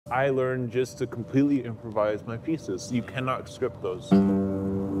I learned just to completely improvise my pieces. You cannot script those.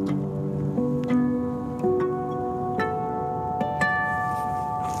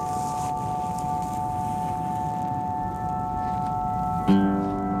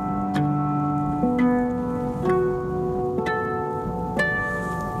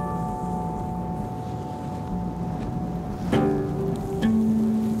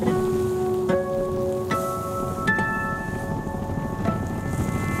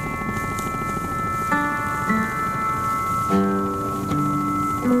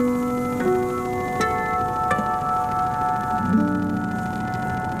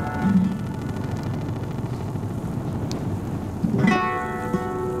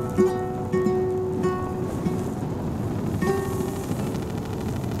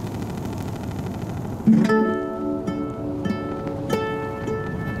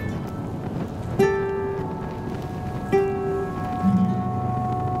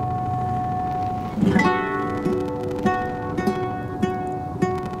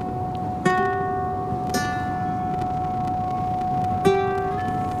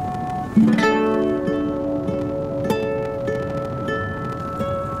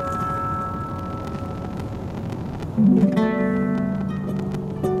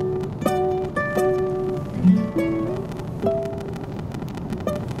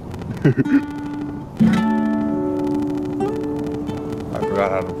 I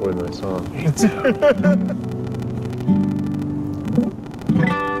forgot how to play my song. Me too.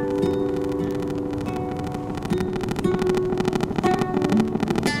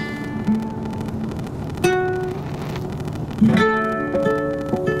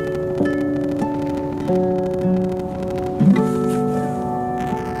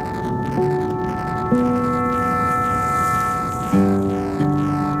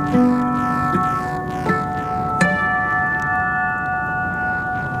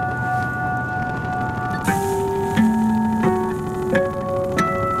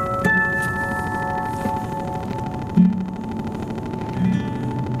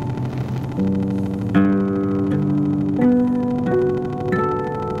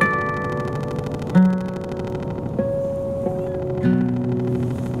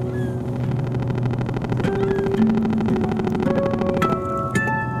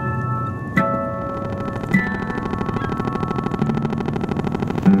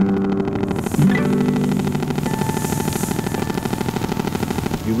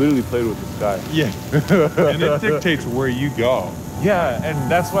 You literally played with the sky. Yeah. And it dictates where you go. Yeah,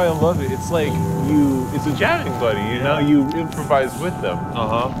 and that's why I love it. It's like it's a jamming buddy, you know? You improvise with them.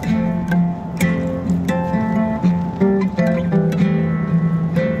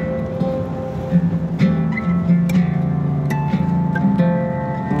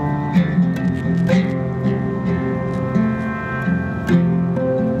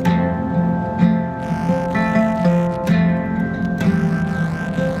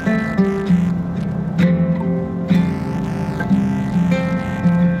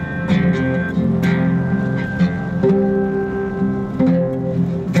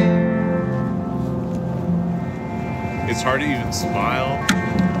 It's hard to even smile.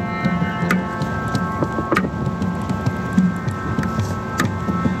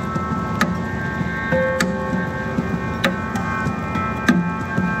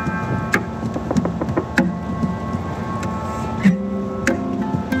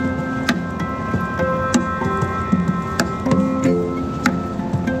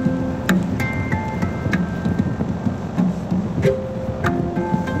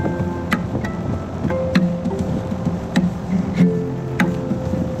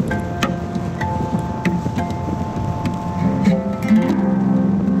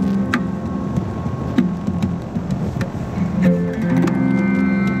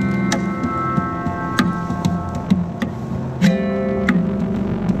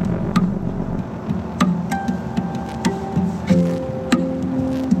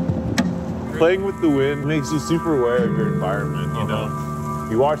 Playing with the wind makes you super aware of your environment, you know?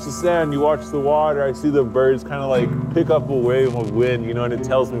 You watch the sand, you watch the water, I see the birds kind of like pick up a wave of wind, you know, and it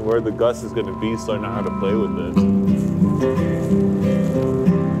tells me where the gust is gonna be so I know how to play with it.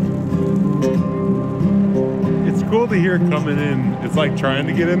 It's cool to hear it coming in. It's like trying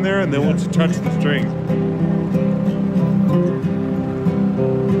to get in there, and then once you touch the strings,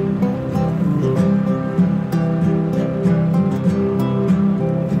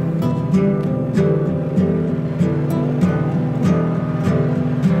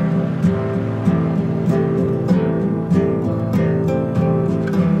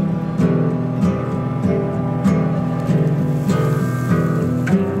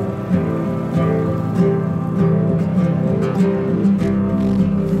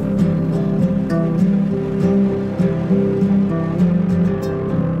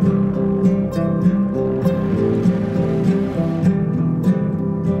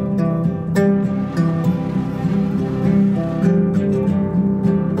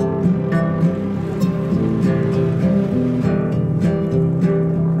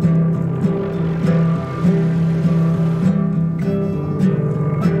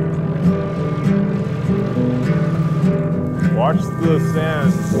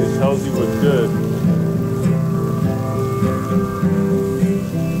 sand, it tells you what's good.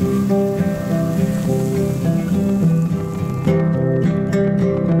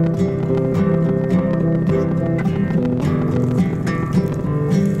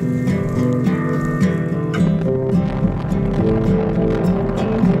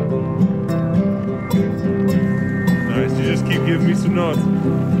 Nice, you just keep giving me some notes.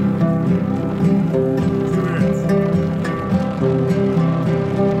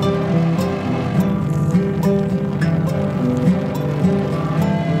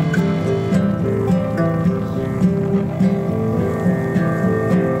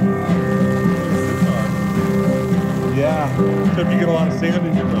 Except you get a lot of sand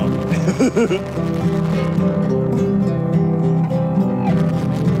in your mouth.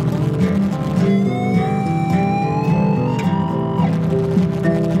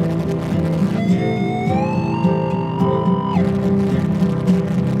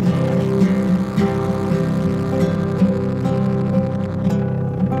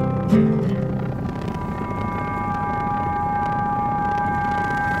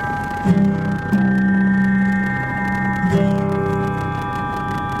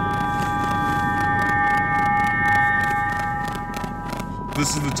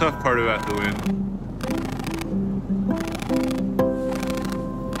 This is the tough part about the wind.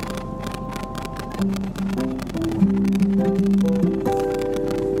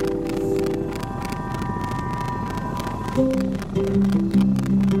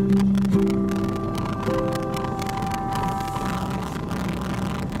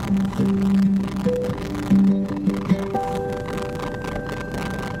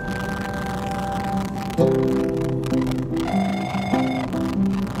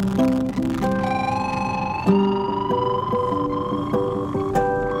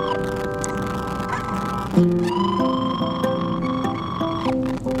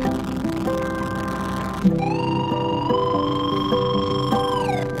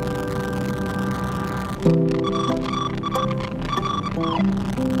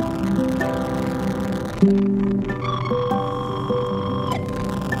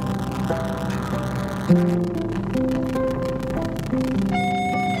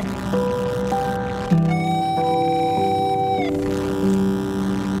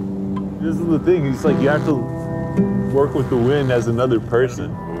 This is the thing, it's like you have to work with the wind as another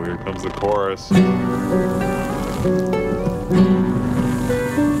person. Oh, here comes the chorus.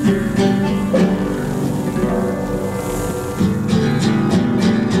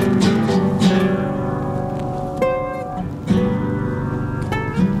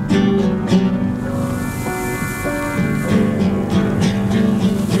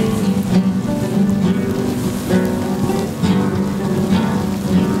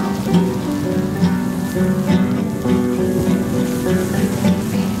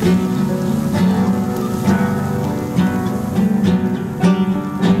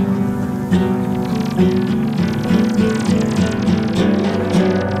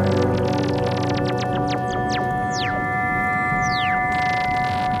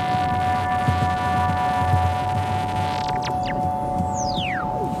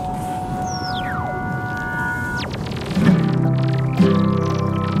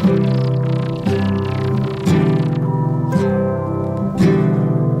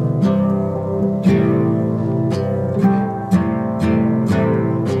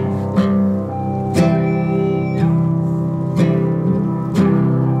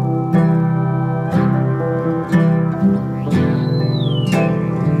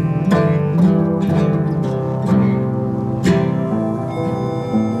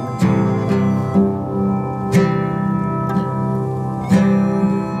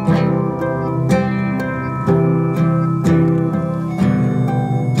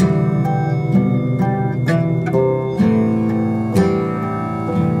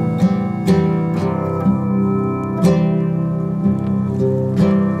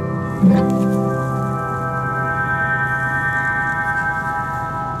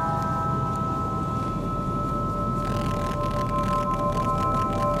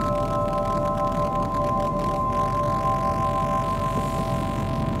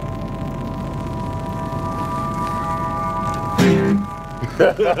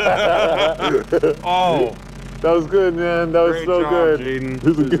 Oh, that was good, man. That was great so job, good. Jaden.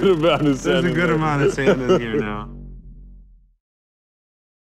 There's a good amount of sand. There's a good amount of sand in here now.